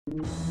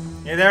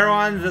Hey there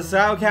everyone, this is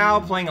Cow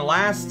playing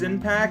Last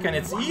Impact, and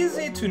it's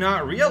easy to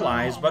not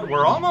realize, but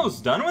we're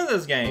almost done with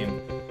this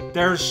game.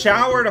 There's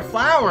shower to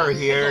flower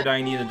here that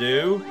I need to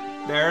do.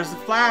 There's the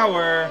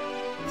flower.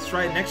 It's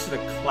right next to the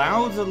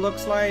clouds, it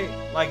looks like.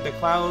 Like the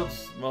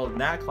clouds, well,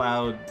 that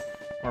cloud.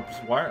 Or,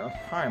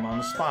 hi, I'm on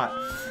the spot.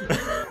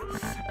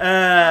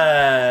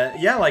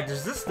 Yeah, like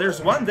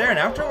there's one there, and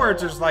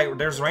afterwards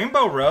there's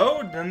Rainbow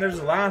Road, then there's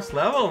the last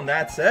level, and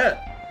that's it.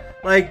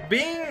 Like,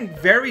 being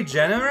very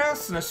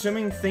generous and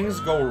assuming things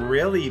go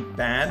really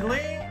badly?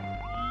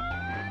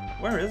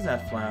 Where is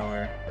that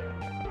flower?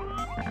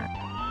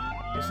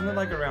 Isn't it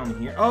like around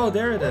here? Oh,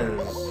 there it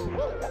is.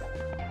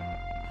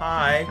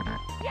 Hi.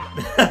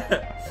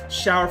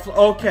 Shower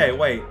okay,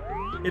 wait.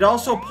 It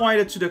also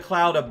pointed to the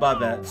cloud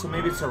above it. So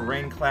maybe it's a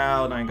rain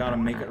cloud and I gotta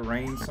make it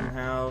rain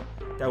somehow.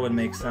 That would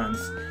make sense.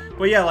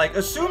 But yeah, like,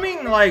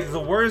 assuming, like, the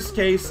worst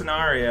case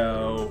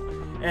scenario...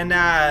 And,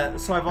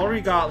 so I've already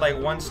got, like,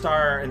 1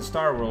 star in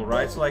Star World,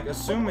 right? So, like,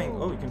 assuming...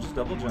 Oh, you can just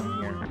double jump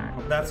here.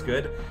 Oh, that's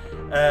good.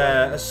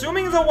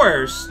 Assuming the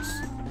worst...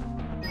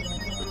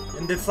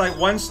 And it's, like,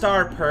 1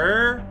 star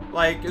per...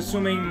 Like,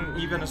 assuming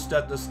even the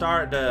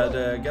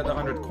get the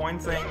 100 coin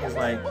thing is,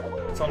 like,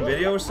 it's on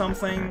video or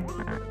something.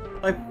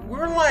 Like,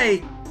 we're,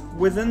 like,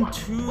 within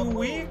 2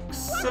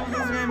 weeks of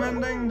this game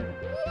ending.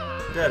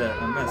 Did it.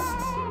 I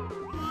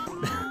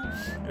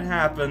missed. It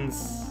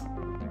happens.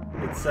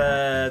 It's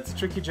a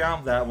tricky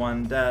jump, that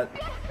one, that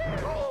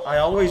I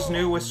always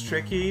knew was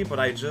tricky, but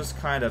I just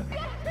kind of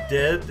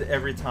did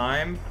every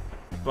time.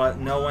 But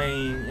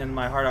knowing in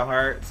my heart of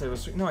hearts it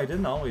was... No, I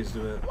didn't always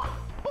do it. I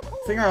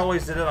think I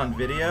always did it on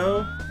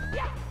video,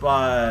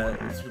 but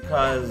it's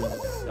because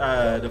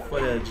the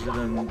footage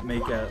didn't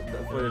make it.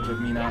 The footage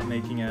of me not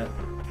making it.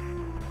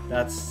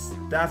 That's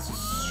a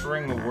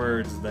string of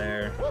words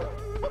there.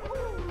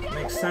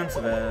 Make sense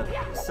of it.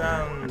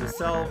 Send the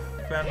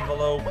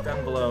self-envelope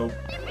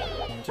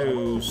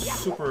to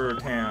Super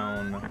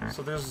Town.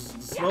 So there's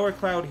this lower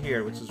cloud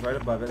here, which is right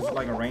above it. Is it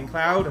like a rain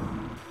cloud?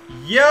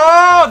 Yo,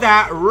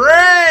 that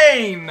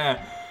rain!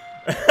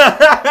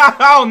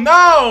 Oh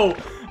no!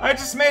 I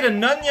just made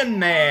an onion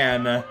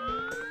man.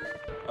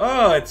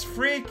 Oh, it's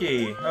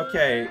freaky.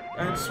 Okay,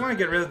 I just want to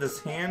get rid of this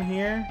hand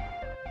here.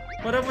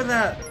 What up with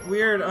that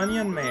weird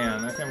onion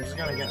man? Okay, I'm just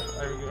gonna get...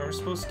 Are we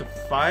supposed to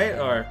fight,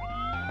 or...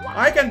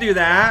 I can do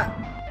that!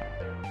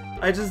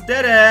 I just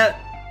did it!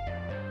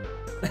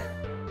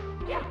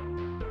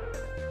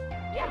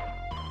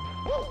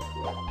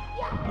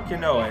 Okay,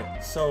 no, wait.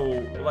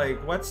 So, like,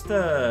 what's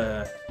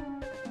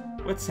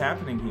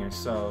happening here?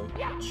 So,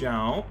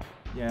 jump.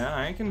 Yeah,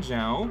 I can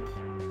jump.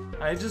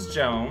 I just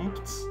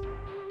jumped.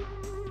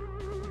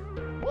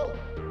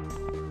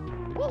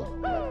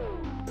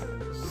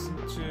 Just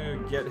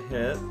to get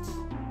hit.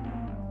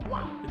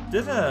 It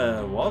did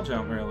a wall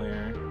jump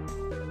earlier.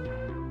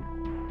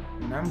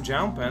 And I'm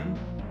jumping.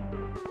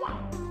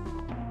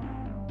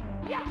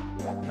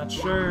 Not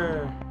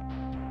sure.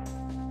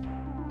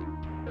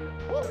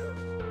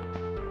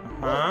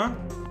 Huh?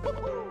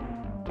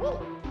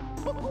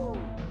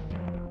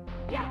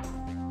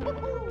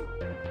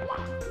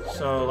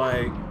 So,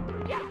 like,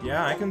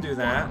 yeah, I can do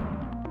that.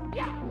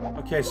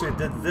 Okay, so he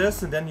did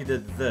this, and then he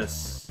did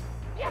this.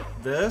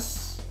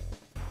 This.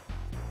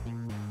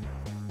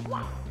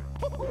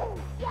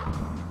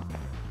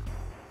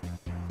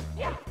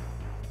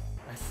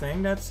 I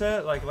think that's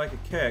it, like a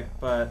kick,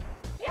 but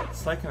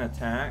it's like an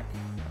attack.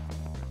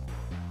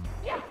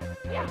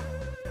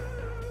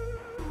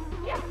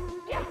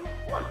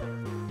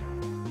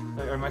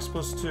 Like, am I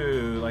supposed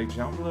to, like,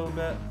 jump a little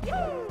bit?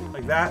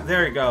 Like that?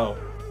 There you go.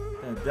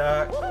 And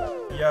duck.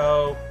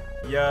 Yo.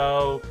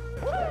 Yo.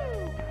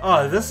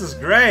 Oh, this is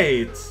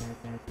great!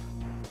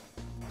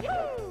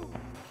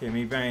 Okay,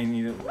 maybe I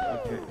need it.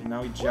 Okay,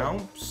 now he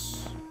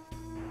jumps.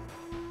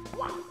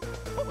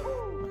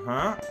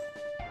 Uh-huh.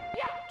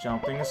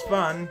 Jumping is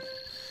fun.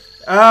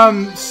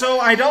 So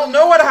I don't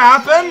know what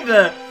happened!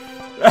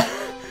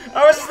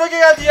 I was just looking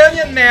at the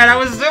Onion Man, I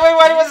was doing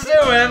what he was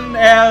doing,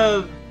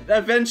 and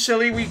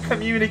eventually we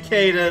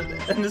communicated,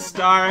 and the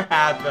star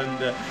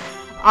happened.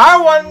 I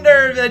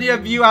wonder if any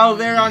of you out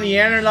there on the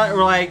internet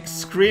were like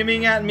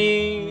screaming at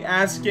me,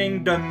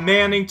 asking,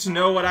 demanding to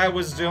know what I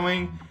was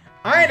doing.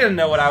 I didn't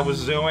know what I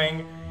was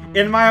doing.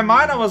 In my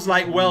mind I was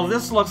like, well,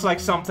 this looks like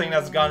something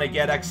that's gonna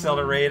get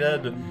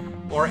accelerated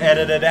or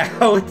edited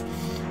out.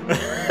 But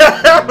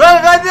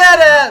I did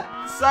it!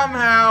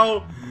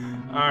 Somehow!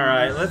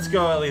 Alright, let's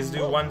go at least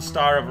do 1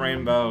 star of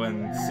rainbow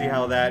and see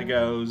how that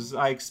goes.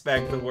 I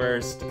expect the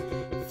worst.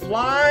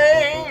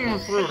 Flying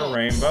through the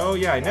rainbow?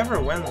 Yeah, I never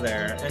went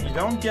there. And you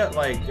don't get,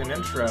 like, an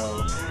intro.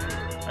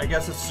 I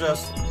guess it's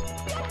just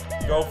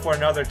go for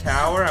another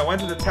tower. I went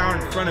to the tower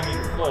in front of me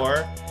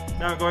before.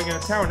 Now I'm going in the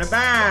tower in the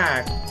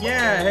back!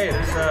 Yeah, hey,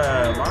 there's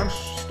a launch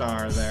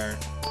star there.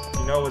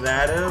 You know what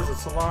that is?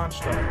 It's a launch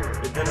star.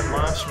 It didn't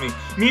launch me.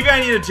 Maybe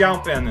I need to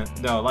jump in it,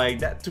 though. Like,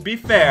 that, to be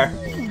fair,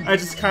 I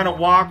just kind of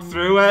walked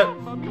through it.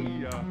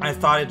 I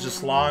thought it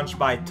just launched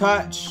by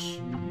touch.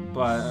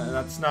 but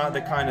that's not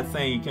the kind of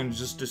thing you can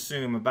just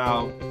assume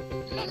about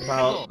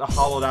the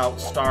hollowed out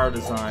star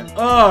design.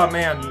 Oh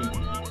man,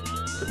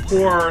 the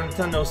poor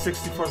Nintendo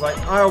 64 is like,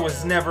 I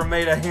was never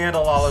made to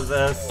handle all of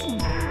this.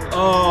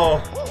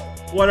 Oh,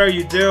 what are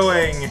you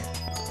doing?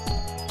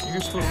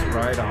 You're supposed to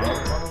ride on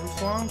one of the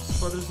swamps,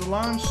 but there's a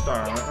launch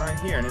star right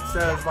here, and it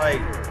says like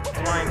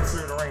flying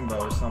through the rainbow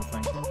or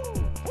something.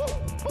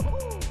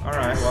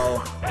 Alright,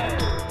 well,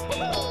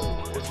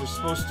 if we're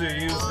supposed to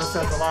use this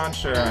as a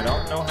launcher, I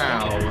don't know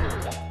how.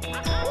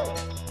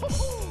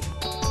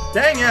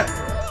 Dang it!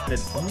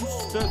 It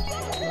boosted.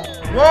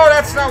 Whoa,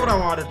 that's not what I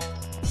wanted.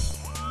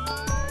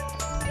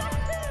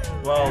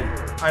 Well,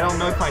 I don't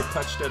know if I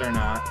touched it or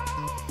not.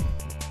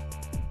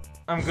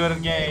 I'm good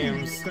at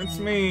games. That's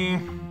me.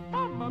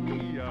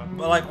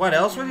 But like, what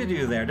else would you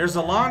do there? There's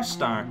a launch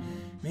star.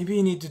 Maybe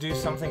you need to do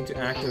something to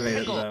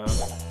activate it, though.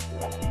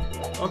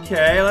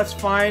 Okay, let's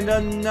find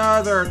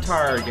another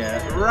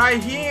target.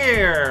 Right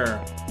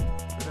here!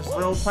 This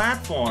little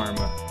platform.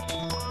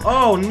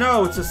 Oh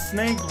no, it's a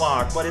snake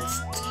block, but it's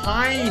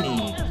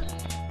tiny.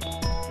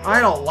 I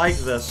don't like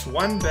this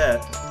one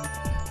bit.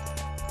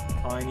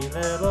 Tiny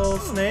little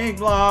snake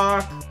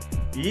block.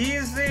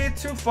 Easy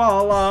to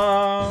fall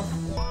off.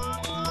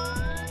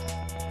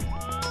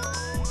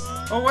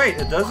 Oh wait,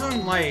 it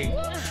doesn't like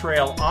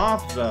trail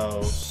off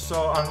though.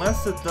 So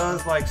unless it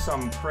does like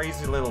some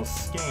crazy little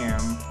scam.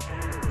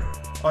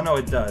 Oh no,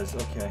 it does.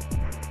 Okay.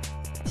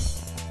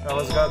 I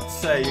was about to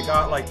say you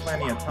got like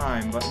plenty of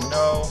time, but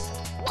no,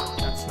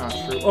 that's not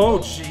true. Oh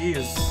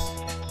jeez.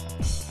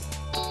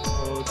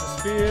 Oh,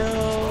 this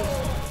feels.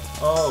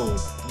 Oh,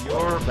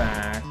 you're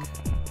back.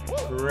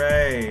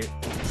 Great.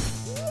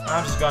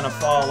 I'm just gonna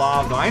fall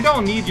off though. I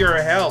don't need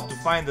your help to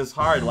find this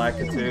hard,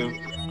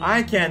 Lakitu.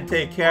 I can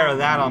take care of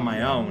that on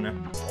my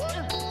own.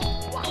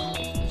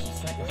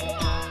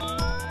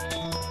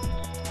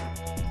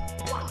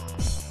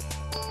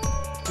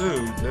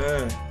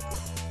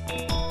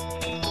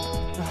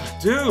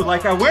 Dude,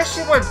 like, I wish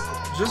he would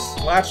just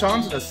latch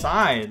onto the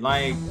side,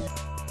 like...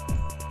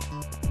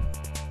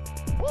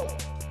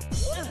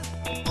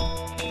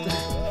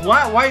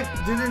 Why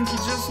didn't he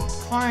just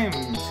climb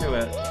to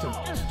it? To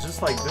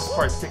just, like, this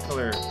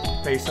particular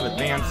pace of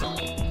advancing?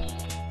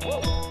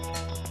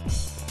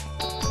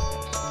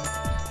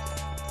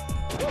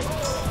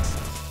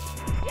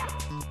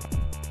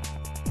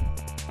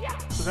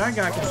 So that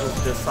guy can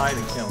just decide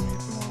to kill me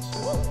if he wants to.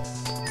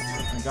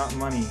 I got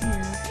money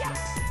here.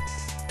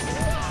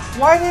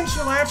 Why didn't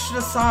you latch to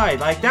the side?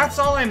 Like, that's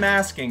all I'm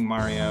asking,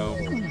 Mario.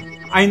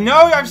 I know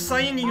I've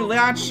seen you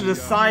latch to the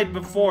side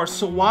before,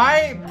 so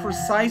why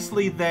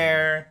precisely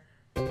there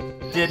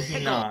did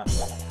he not?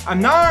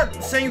 I'm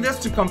not saying this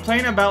to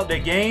complain about the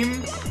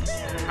game.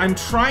 I'm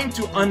trying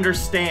to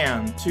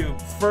understand, to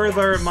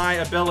further my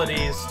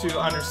abilities to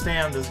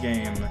understand this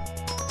game.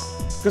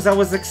 Because I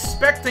was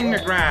expecting to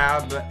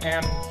grab,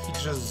 and he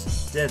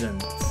just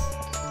didn't.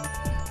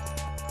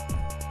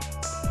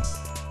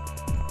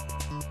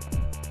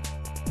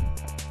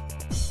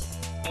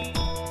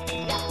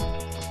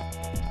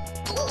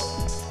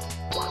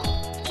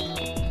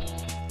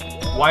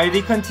 Why did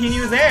he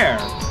continue there?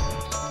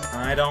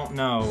 I don't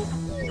know.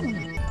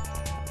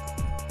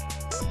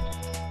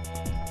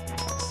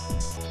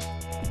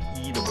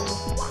 Eatable.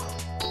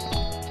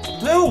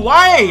 Dude,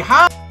 why?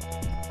 How?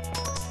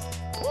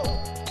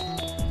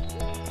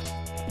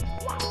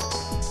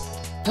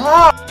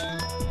 Ah!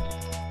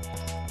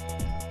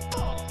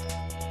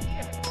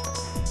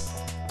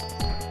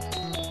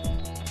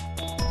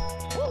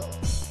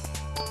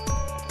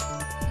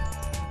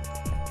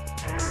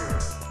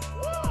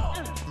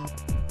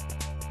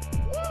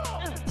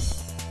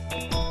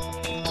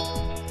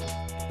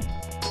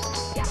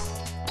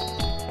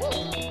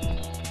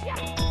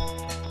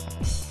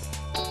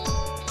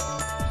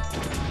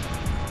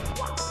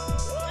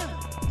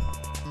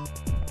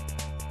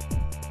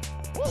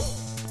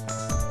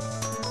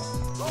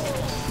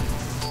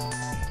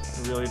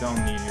 I really don't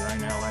need you right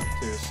now,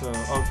 Lakitu. So,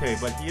 okay,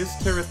 but he is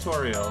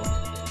territorial.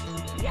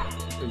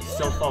 So he's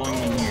still following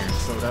me here,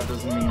 so that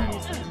doesn't mean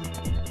anything.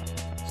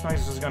 It's not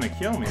he's just gonna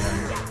kill me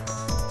then.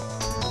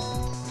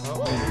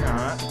 Oh, maybe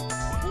not.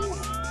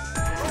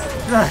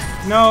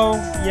 No,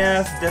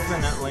 yes,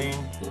 definitely.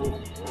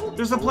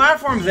 There's a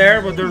platform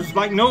there, but there's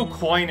like no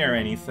coin or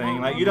anything.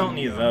 Like, you don't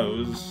need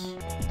those.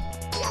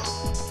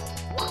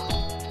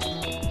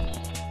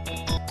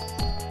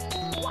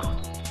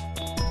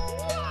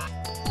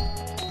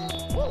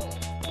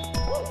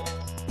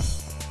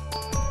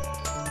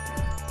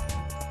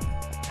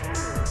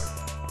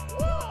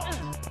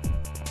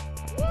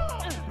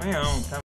 I don't know.